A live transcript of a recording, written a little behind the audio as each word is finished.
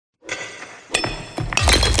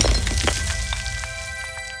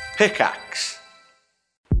Pickaxe.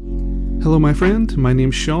 Hello my friend, my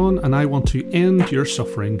name's Sean and I want to end your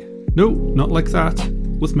suffering. No, not like that.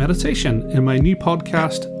 With meditation in my new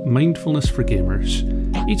podcast, Mindfulness for Gamers.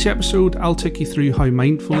 Each episode I'll take you through how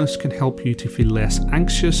mindfulness can help you to feel less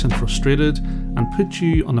anxious and frustrated and put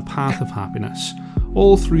you on a path of happiness,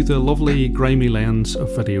 all through the lovely grimy lens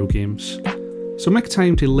of video games. So make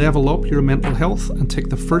time to level up your mental health and take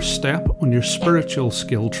the first step on your spiritual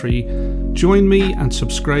skill tree. Join me and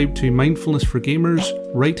subscribe to Mindfulness for Gamers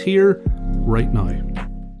right here, right now.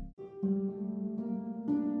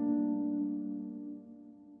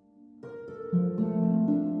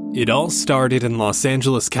 It all started in Los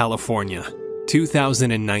Angeles, California,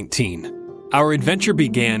 2019. Our adventure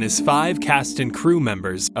began as 5 cast and crew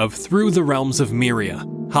members of Through the Realms of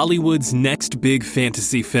Myria, Hollywood's next big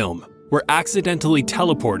fantasy film, were accidentally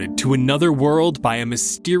teleported to another world by a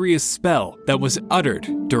mysterious spell that was uttered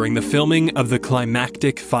during the filming of the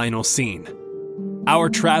climactic final scene. Our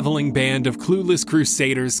traveling band of clueless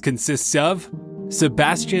crusaders consists of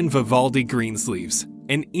Sebastian Vivaldi Greensleeves,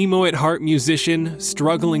 an emo-at-heart musician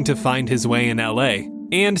struggling to find his way in LA,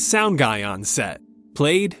 and sound guy on set,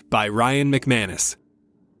 played by Ryan McManus.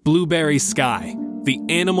 Blueberry Sky, the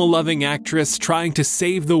animal-loving actress trying to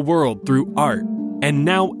save the world through art, and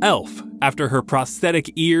now Elf, after her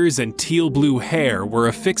prosthetic ears and teal blue hair were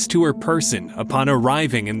affixed to her person upon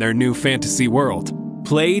arriving in their new fantasy world,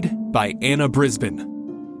 played by Anna Brisbane.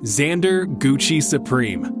 Xander Gucci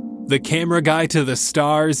Supreme, the camera guy to the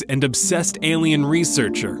stars and obsessed alien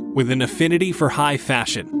researcher with an affinity for high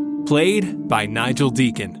fashion, played by Nigel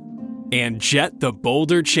Deacon. And Jet the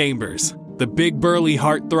Boulder Chambers, the big burly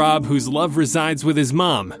heartthrob whose love resides with his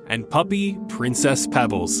mom and puppy Princess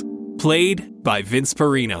Pebbles, played by Vince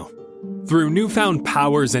Perino. Through newfound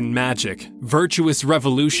powers and magic, virtuous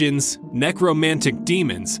revolutions, necromantic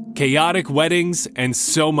demons, chaotic weddings, and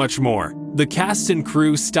so much more, the cast and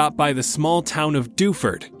crew stop by the small town of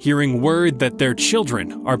Dewford, hearing word that their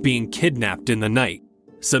children are being kidnapped in the night.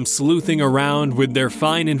 Some sleuthing around with their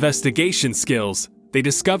fine investigation skills, they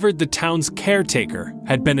discovered the town's caretaker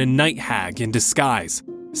had been a night hag in disguise,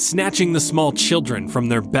 snatching the small children from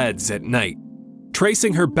their beds at night.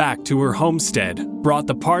 Tracing her back to her homestead brought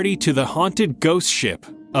the party to the haunted ghost ship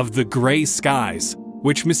of the Grey Skies,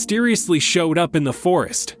 which mysteriously showed up in the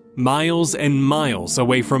forest, miles and miles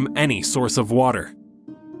away from any source of water.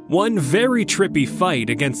 One very trippy fight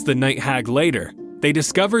against the night hag later, they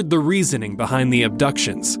discovered the reasoning behind the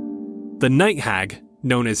abductions. The night hag,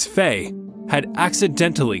 known as Faye, had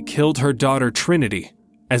accidentally killed her daughter Trinity,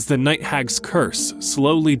 as the night hag's curse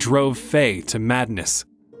slowly drove Faye to madness.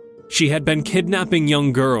 She had been kidnapping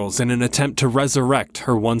young girls in an attempt to resurrect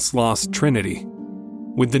her once-lost Trinity.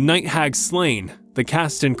 With the night hag slain, the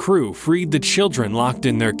cast and crew freed the children locked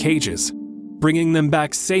in their cages, bringing them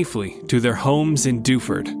back safely to their homes in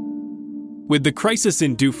Dewford. With the crisis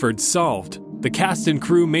in Dewford solved, the cast and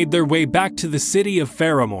crew made their way back to the city of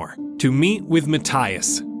Faramore to meet with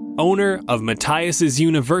Matthias, owner of Matthias's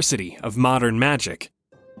University of Modern Magic.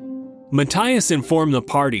 Matthias informed the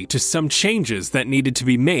party to some changes that needed to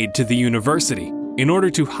be made to the university in order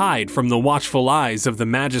to hide from the watchful eyes of the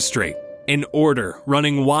magistrate, an order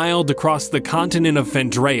running wild across the continent of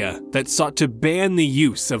Fandrea that sought to ban the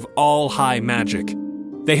use of all high magic.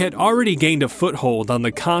 They had already gained a foothold on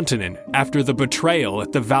the continent after the betrayal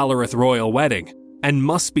at the Valorith royal wedding, and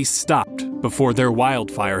must be stopped before their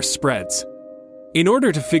wildfire spreads. In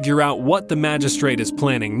order to figure out what the magistrate is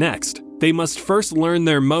planning next, they must first learn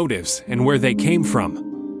their motives and where they came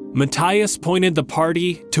from. Matthias pointed the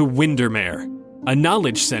party to Windermere, a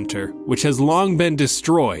knowledge center which has long been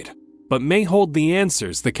destroyed, but may hold the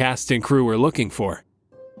answers the cast and crew are looking for.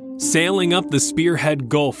 Sailing up the Spearhead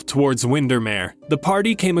Gulf towards Windermere, the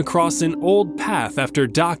party came across an old path after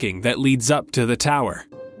docking that leads up to the tower.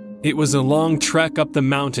 It was a long trek up the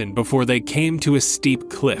mountain before they came to a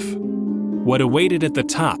steep cliff. What awaited at the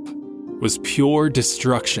top was pure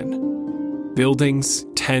destruction. Buildings,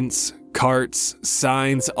 tents, carts,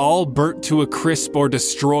 signs, all burnt to a crisp or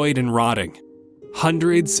destroyed and rotting.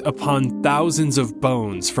 Hundreds upon thousands of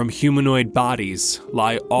bones from humanoid bodies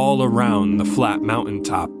lie all around the flat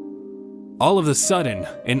mountaintop. All of a sudden,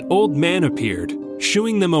 an old man appeared,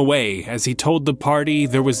 shooing them away as he told the party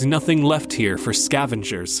there was nothing left here for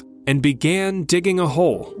scavengers, and began digging a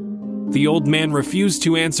hole. The old man refused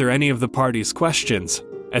to answer any of the party's questions,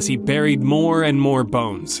 as he buried more and more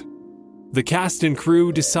bones. The cast and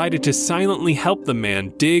crew decided to silently help the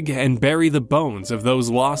man dig and bury the bones of those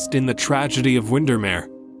lost in the tragedy of Windermere.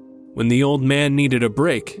 When the old man needed a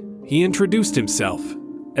break, he introduced himself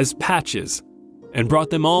as Patches and brought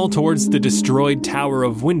them all towards the destroyed Tower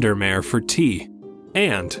of Windermere for tea.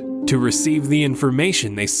 And, to receive the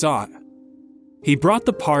information they sought. He brought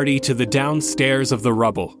the party to the downstairs of the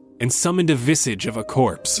rubble and summoned a visage of a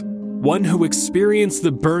corpse, one who experienced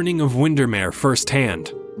the burning of Windermere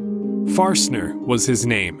firsthand. Farsner was his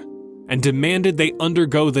name, and demanded they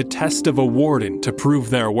undergo the test of a warden to prove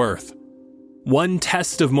their worth. One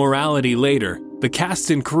test of morality later, the cast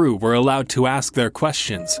and crew were allowed to ask their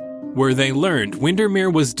questions, where they learned Windermere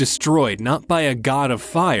was destroyed not by a god of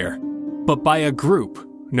fire, but by a group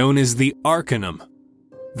known as the Arcanum.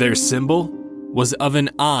 Their symbol was of an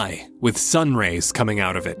eye with sun rays coming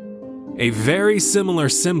out of it, a very similar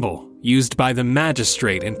symbol used by the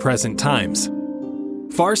magistrate in present times.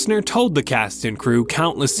 Farsner told the cast and crew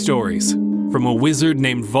countless stories, from a wizard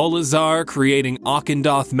named Volazar creating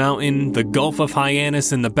Auchendoth Mountain, the Gulf of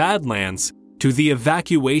Hyannis, and the Badlands, to the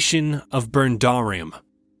evacuation of Burndarium.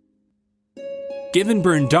 Given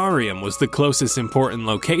Burndarium was the closest important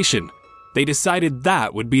location, they decided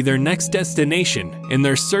that would be their next destination in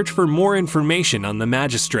their search for more information on the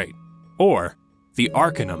magistrate, or the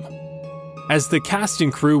Arcanum. As the cast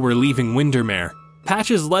and crew were leaving Windermere,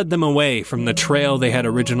 Patches led them away from the trail they had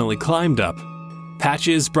originally climbed up.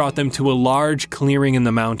 Patches brought them to a large clearing in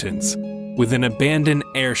the mountains, with an abandoned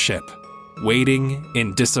airship, waiting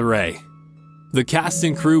in disarray. The cast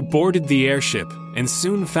and crew boarded the airship and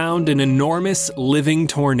soon found an enormous living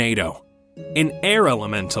tornado, an air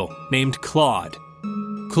elemental named Claude.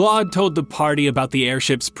 Claude told the party about the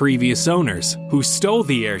airship's previous owners, who stole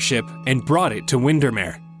the airship and brought it to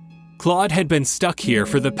Windermere. Claude had been stuck here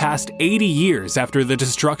for the past 80 years after the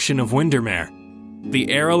destruction of Windermere. The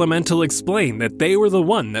air elemental explained that they were the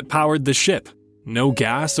one that powered the ship, no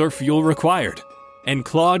gas or fuel required, and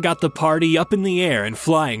Claude got the party up in the air and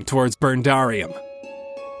flying towards Burndarium.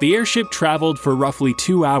 The airship traveled for roughly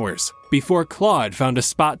 2 hours before Claude found a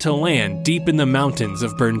spot to land deep in the mountains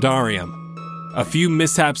of Burndarium. A few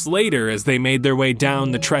mishaps later, as they made their way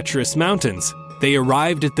down the treacherous mountains, they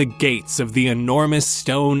arrived at the gates of the enormous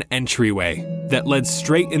stone entryway that led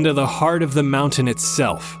straight into the heart of the mountain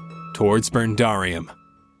itself, towards Burndarium.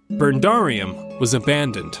 Burndarium was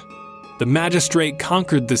abandoned. The magistrate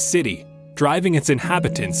conquered the city, driving its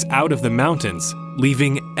inhabitants out of the mountains,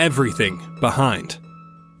 leaving everything behind.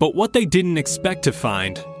 But what they didn't expect to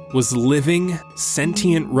find was living,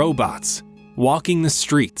 sentient robots, walking the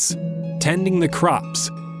streets, tending the crops,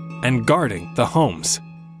 and guarding the homes.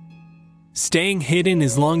 Staying hidden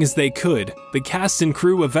as long as they could, the cast and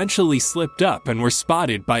crew eventually slipped up and were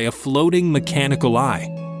spotted by a floating mechanical eye.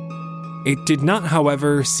 It did not,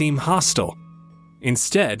 however, seem hostile.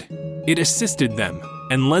 Instead, it assisted them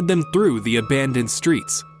and led them through the abandoned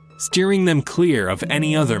streets, steering them clear of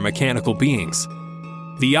any other mechanical beings.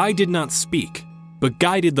 The eye did not speak, but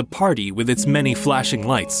guided the party with its many flashing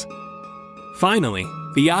lights. Finally,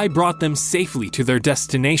 the eye brought them safely to their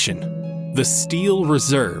destination, the Steel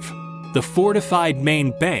Reserve, the fortified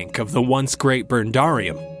main bank of the once great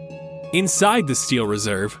Burndarium. Inside the Steel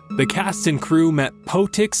Reserve, the cast and crew met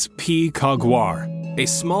Potix P. Cogwar, a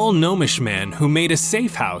small gnomish man who made a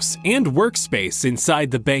safe house and workspace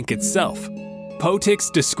inside the bank itself.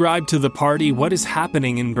 Potix described to the party what is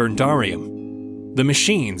happening in Burndarium. The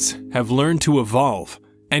machines have learned to evolve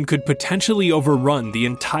and could potentially overrun the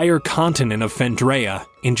entire continent of Fendrea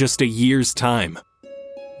in just a year's time.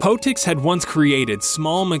 Potix had once created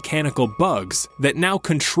small mechanical bugs that now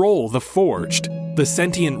control the Forged, the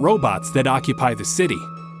sentient robots that occupy the city.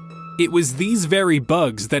 It was these very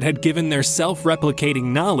bugs that had given their self-replicating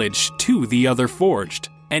knowledge to the other Forged,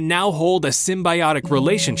 and now hold a symbiotic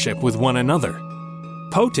relationship with one another.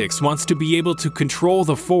 Potix wants to be able to control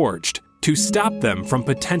the Forged to stop them from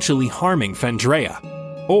potentially harming Fendrea,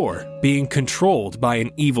 or being controlled by an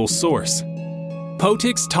evil source.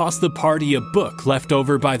 Potix tossed the party a book left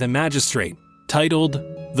over by the magistrate, titled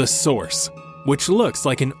The Source, which looks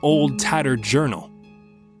like an old tattered journal.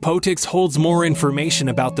 Potix holds more information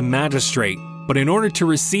about the magistrate, but in order to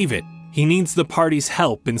receive it, he needs the party's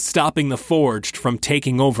help in stopping the Forged from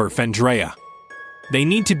taking over Fendrea. They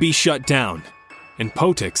need to be shut down, and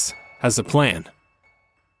Potix has a plan.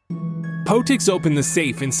 Potix opened the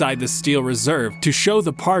safe inside the Steel Reserve to show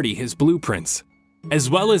the party his blueprints,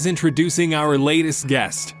 as well as introducing our latest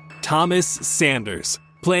guest, Thomas Sanders,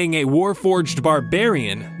 playing a Warforged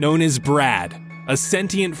barbarian known as Brad, a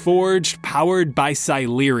sentient Forged powered by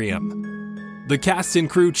Silurium. The cast and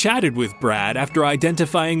crew chatted with Brad after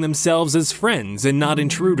identifying themselves as friends and not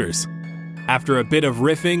intruders. After a bit of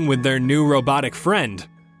riffing with their new robotic friend,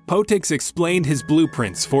 Potix explained his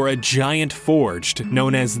blueprints for a giant Forged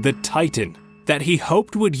known as the Titan, that he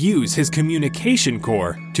hoped would use his communication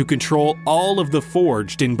core to control all of the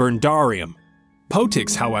Forged in Burndarium.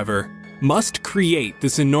 Potix, however, must create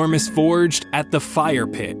this enormous forge at the fire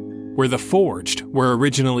pit, where the forged were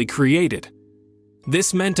originally created.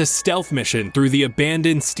 This meant a stealth mission through the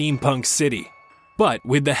abandoned steampunk city, but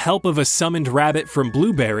with the help of a summoned rabbit from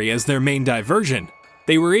Blueberry as their main diversion,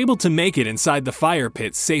 they were able to make it inside the fire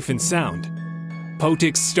pit safe and sound.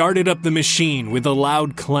 Potix started up the machine with a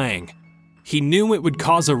loud clang. He knew it would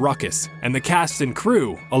cause a ruckus, and the cast and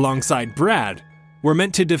crew, alongside Brad, were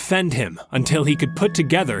meant to defend him until he could put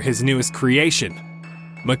together his newest creation.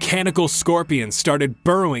 Mechanical scorpions started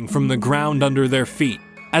burrowing from the ground under their feet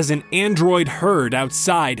as an android herd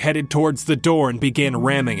outside headed towards the door and began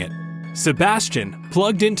ramming it. Sebastian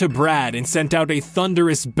plugged into Brad and sent out a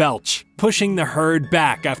thunderous belch, pushing the herd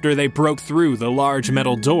back after they broke through the large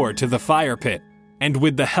metal door to the fire pit. And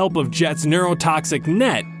with the help of Jet's neurotoxic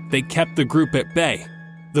net, they kept the group at bay.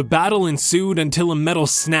 The battle ensued until a metal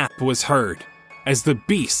snap was heard, as the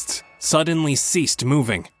beasts suddenly ceased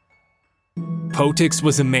moving. Potix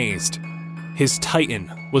was amazed. His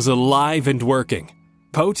Titan was alive and working.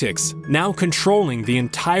 Potix, now controlling the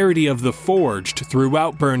entirety of the forged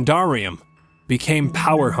throughout Burndarium, became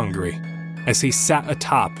power-hungry as he sat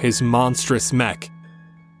atop his monstrous mech.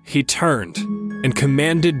 He turned and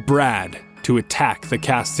commanded Brad to attack the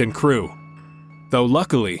cast and crew, though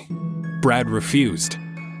luckily, Brad refused.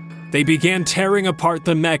 They began tearing apart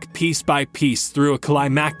the mech piece by piece through a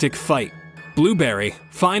climactic fight. Blueberry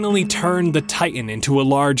finally turned the Titan into a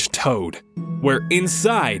large toad, where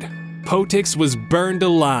inside, Potix was burned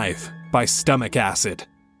alive by stomach acid.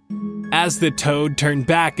 As the toad turned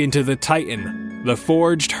back into the Titan, the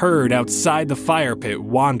forged herd outside the fire pit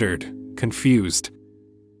wandered, confused.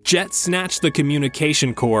 Jet snatched the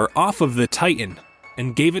communication core off of the Titan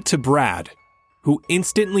and gave it to Brad, who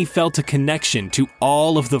instantly felt a connection to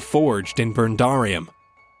all of the forged in Burndarium.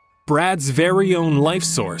 Brad's very own life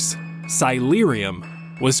source,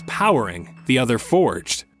 Silerium, was powering the other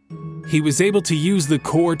forged. He was able to use the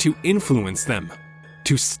core to influence them,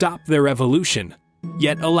 to stop their evolution,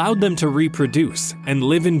 yet allowed them to reproduce and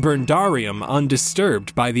live in Burndarium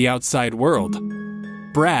undisturbed by the outside world.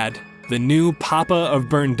 Brad, the new Papa of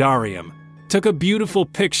Burndarium, took a beautiful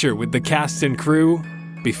picture with the cast and crew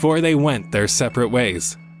before they went their separate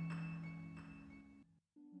ways.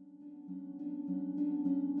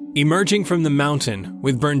 Emerging from the mountain,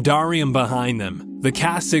 with Burndarium behind them, the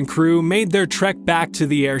cast and crew made their trek back to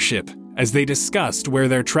the airship as they discussed where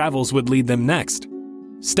their travels would lead them next.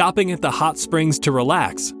 Stopping at the hot springs to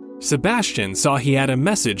relax, Sebastian saw he had a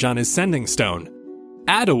message on his sending stone.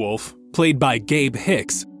 Adewolf, played by Gabe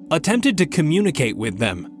Hicks, attempted to communicate with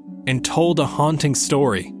them and told a haunting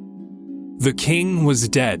story. The king was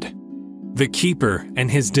dead. The keeper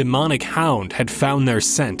and his demonic hound had found their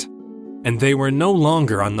scent, and they were no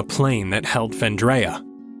longer on the plane that held Fendrea.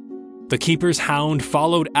 The keeper's hound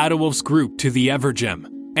followed Adewolf's group to the Evergem,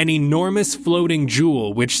 an enormous floating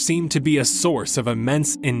jewel which seemed to be a source of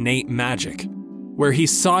immense innate magic, where he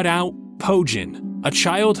sought out Pojin, a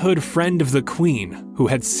childhood friend of the queen who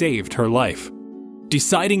had saved her life.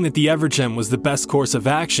 Deciding that the Evergem was the best course of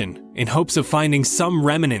action, in hopes of finding some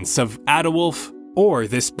remnants of Adewolf or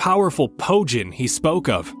this powerful Pojin he spoke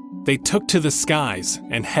of, they took to the skies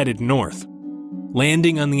and headed north.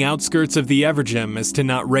 Landing on the outskirts of the Evergem as to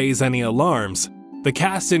not raise any alarms, the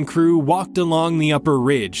cast and crew walked along the upper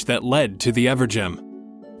ridge that led to the Evergem.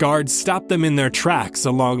 Guards stopped them in their tracks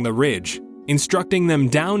along the ridge, instructing them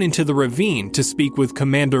down into the ravine to speak with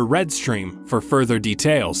Commander Redstream for further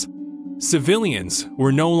details. Civilians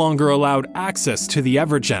were no longer allowed access to the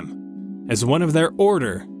Evergem, as one of their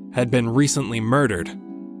order had been recently murdered.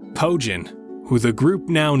 Pojin, who the group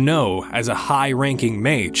now know as a high-ranking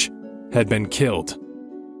mage, had been killed.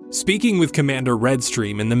 Speaking with Commander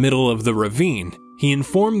Redstream in the middle of the ravine, he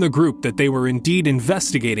informed the group that they were indeed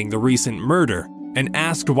investigating the recent murder and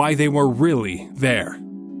asked why they were really there.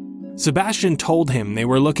 Sebastian told him they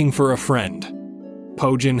were looking for a friend,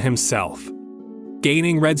 Pojin himself.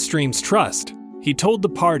 Gaining Redstream's trust, he told the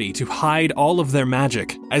party to hide all of their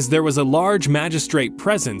magic, as there was a large magistrate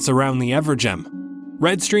presence around the Evergem.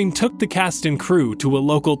 Redstream took the cast and crew to a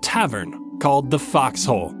local tavern called the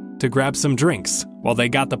Foxhole to grab some drinks, while they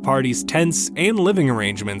got the party's tents and living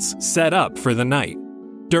arrangements set up for the night.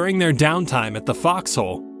 During their downtime at the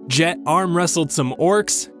Foxhole, Jet arm-wrestled some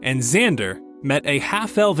orcs, and Xander met a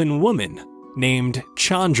half-elven woman named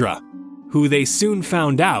Chandra, who they soon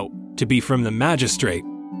found out to be from the magistrate.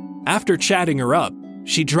 After chatting her up,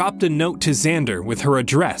 she dropped a note to Xander with her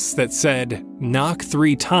address that said, "Knock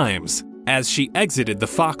 3 times," as she exited the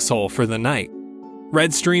Foxhole for the night.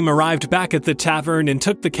 Redstream arrived back at the tavern and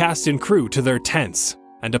took the cast and crew to their tents,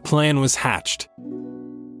 and a plan was hatched.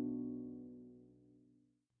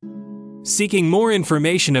 Seeking more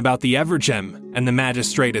information about the Evergem and the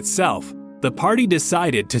magistrate itself, the party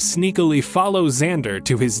decided to sneakily follow Xander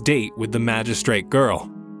to his date with the magistrate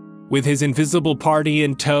girl. With his invisible party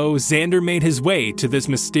in tow, Xander made his way to this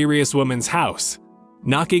mysterious woman's house.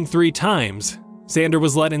 Knocking 3 times, Xander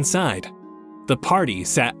was let inside. The party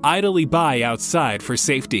sat idly by outside for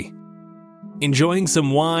safety. Enjoying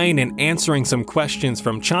some wine and answering some questions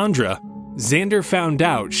from Chandra, Xander found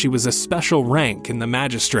out she was a special rank in the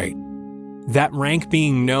magistrate. That rank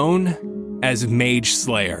being known as Mage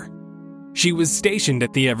Slayer. She was stationed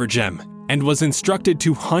at the Evergem and was instructed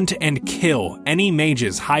to hunt and kill any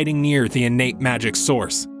mages hiding near the innate magic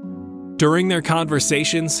source. During their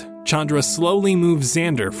conversations, Chandra slowly moved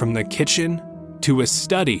Xander from the kitchen to a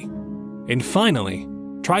study, and finally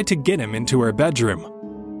tried to get him into her bedroom.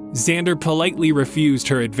 Xander politely refused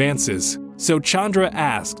her advances, so Chandra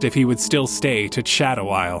asked if he would still stay to chat a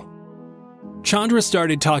while. Chandra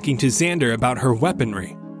started talking to Xander about her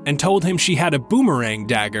weaponry, and told him she had a boomerang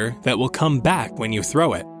dagger that will come back when you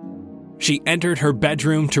throw it. She entered her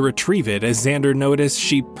bedroom to retrieve it as Xander noticed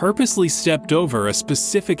she purposely stepped over a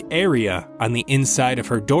specific area on the inside of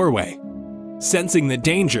her doorway. Sensing the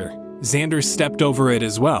danger, Xander stepped over it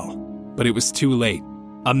as well, but it was too late.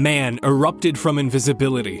 A man erupted from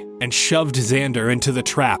invisibility and shoved Xander into the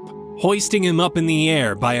trap, hoisting him up in the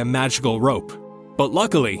air by a magical rope. But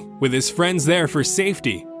luckily, with his friends there for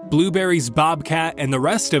safety, Blueberry's Bobcat and the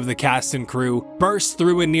rest of the cast and crew burst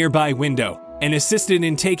through a nearby window and assisted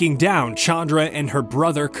in taking down Chandra and her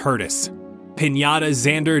brother Curtis. Pinata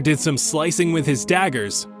Xander did some slicing with his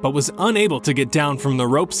daggers, but was unable to get down from the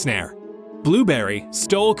rope snare. Blueberry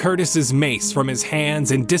stole Curtis's mace from his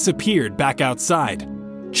hands and disappeared back outside.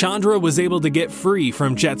 Chandra was able to get free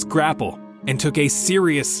from Jet's grapple and took a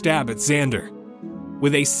serious stab at Xander.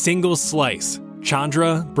 With a single slice,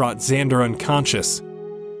 Chandra brought Xander unconscious.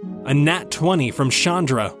 A nat 20 from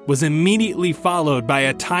Chandra was immediately followed by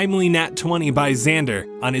a timely nat 20 by Xander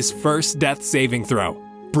on his first death saving throw,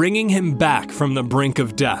 bringing him back from the brink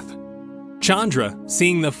of death. Chandra,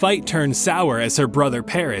 seeing the fight turn sour as her brother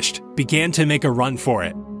perished, began to make a run for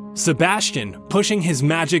it. Sebastian, pushing his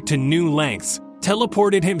magic to new lengths,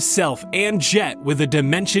 teleported himself and Jet with a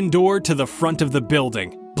dimension door to the front of the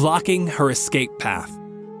building, blocking her escape path.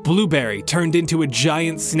 Blueberry turned into a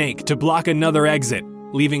giant snake to block another exit,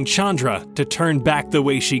 leaving Chandra to turn back the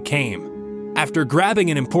way she came. After grabbing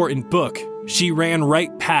an important book, she ran right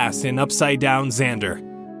past an upside-down Xander.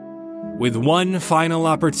 With one final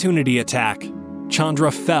opportunity attack,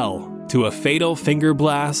 Chandra fell to a fatal finger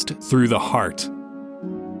blast through the heart.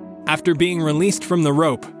 After being released from the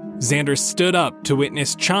rope, Xander stood up to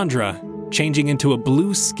witness Chandra changing into a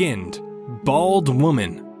blue-skinned, bald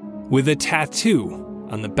woman with a tattoo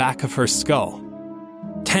on the back of her skull.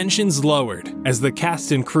 Tensions lowered as the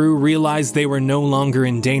cast and crew realized they were no longer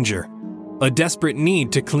in danger. A desperate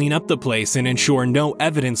need to clean up the place and ensure no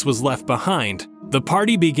evidence was left behind, the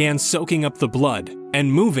party began soaking up the blood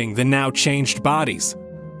and moving the now changed bodies.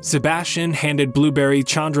 Sebastian handed Blueberry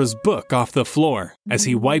Chandra's book off the floor as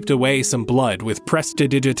he wiped away some blood with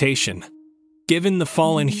prestidigitation. Given the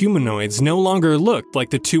fallen humanoids no longer looked like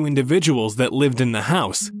the 2 individuals that lived in the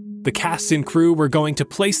house, the cast and crew were going to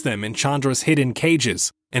place them in Chandra's hidden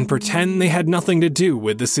cages and pretend they had nothing to do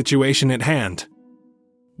with the situation at hand.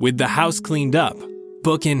 With the house cleaned up,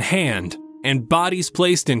 book in hand, and bodies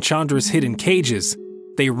placed in Chandra's hidden cages,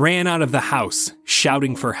 they ran out of the house,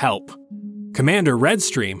 shouting for help. Commander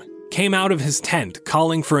Redstream came out of his tent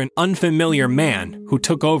calling for an unfamiliar man who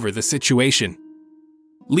took over the situation.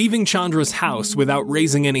 Leaving Chandra's house without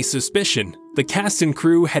raising any suspicion, the cast and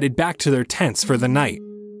crew headed back to their tents for the night.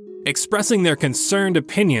 Expressing their concerned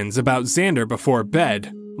opinions about Xander before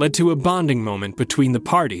bed led to a bonding moment between the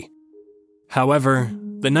party. However,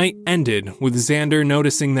 the night ended with Xander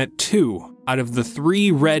noticing that 2 out of the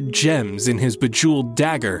 3 red gems in his bejeweled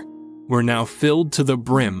dagger were now filled to the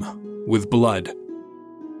brim with blood.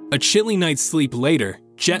 A chilly night's sleep later,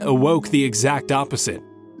 Jet awoke the exact opposite.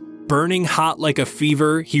 Burning hot like a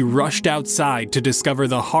fever, he rushed outside to discover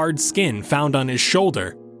the hard skin found on his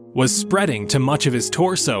shoulder was spreading to much of his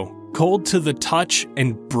torso, cold to the touch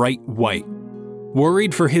and bright white.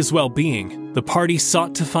 Worried for his well-being, the party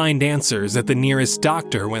sought to find answers at the nearest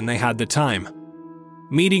doctor when they had the time.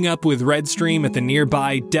 Meeting up with Redstream at the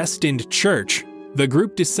nearby Destined Church, the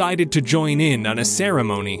group decided to join in on a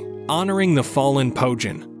ceremony honoring the fallen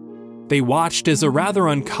Pojin. They watched as a rather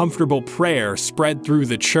uncomfortable prayer spread through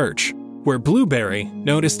the church, where Blueberry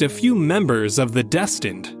noticed a few members of the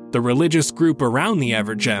Destined, the religious group around the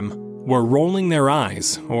Evergem, were rolling their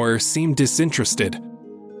eyes or seemed disinterested.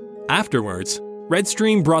 Afterwards,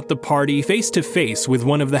 Redstream brought the party face to face with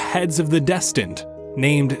one of the heads of the Destined,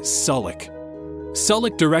 named Sullick.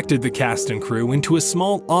 Sullick directed the cast and crew into a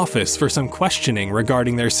small office for some questioning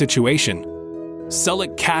regarding their situation.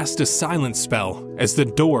 Sullick cast a silence spell as the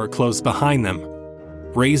door closed behind them,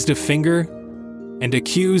 raised a finger, and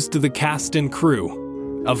accused the cast and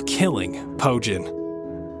crew of killing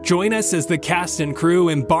Pojin. Join us as the cast and crew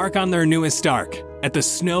embark on their newest arc at the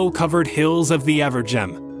snow-covered hills of the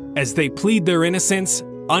Evergem, as they plead their innocence,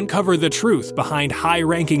 uncover the truth behind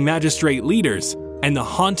high-ranking magistrate leaders, and the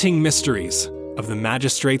haunting mysteries of the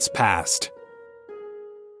magistrate's past.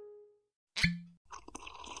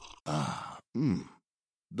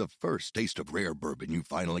 The first taste of rare bourbon you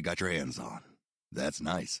finally got your hands on. That's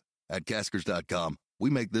nice. At Caskers.com, we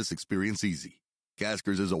make this experience easy.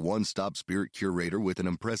 Caskers is a one-stop spirit curator with an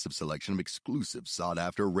impressive selection of exclusive,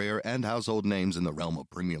 sought-after, rare, and household names in the realm of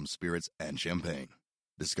premium spirits and champagne.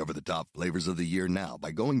 Discover the top flavors of the year now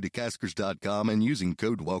by going to Caskers.com and using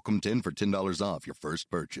code WELCOME10 for $10 off your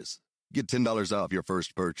first purchase. Get $10 off your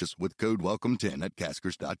first purchase with code WELCOME10 at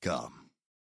Caskers.com.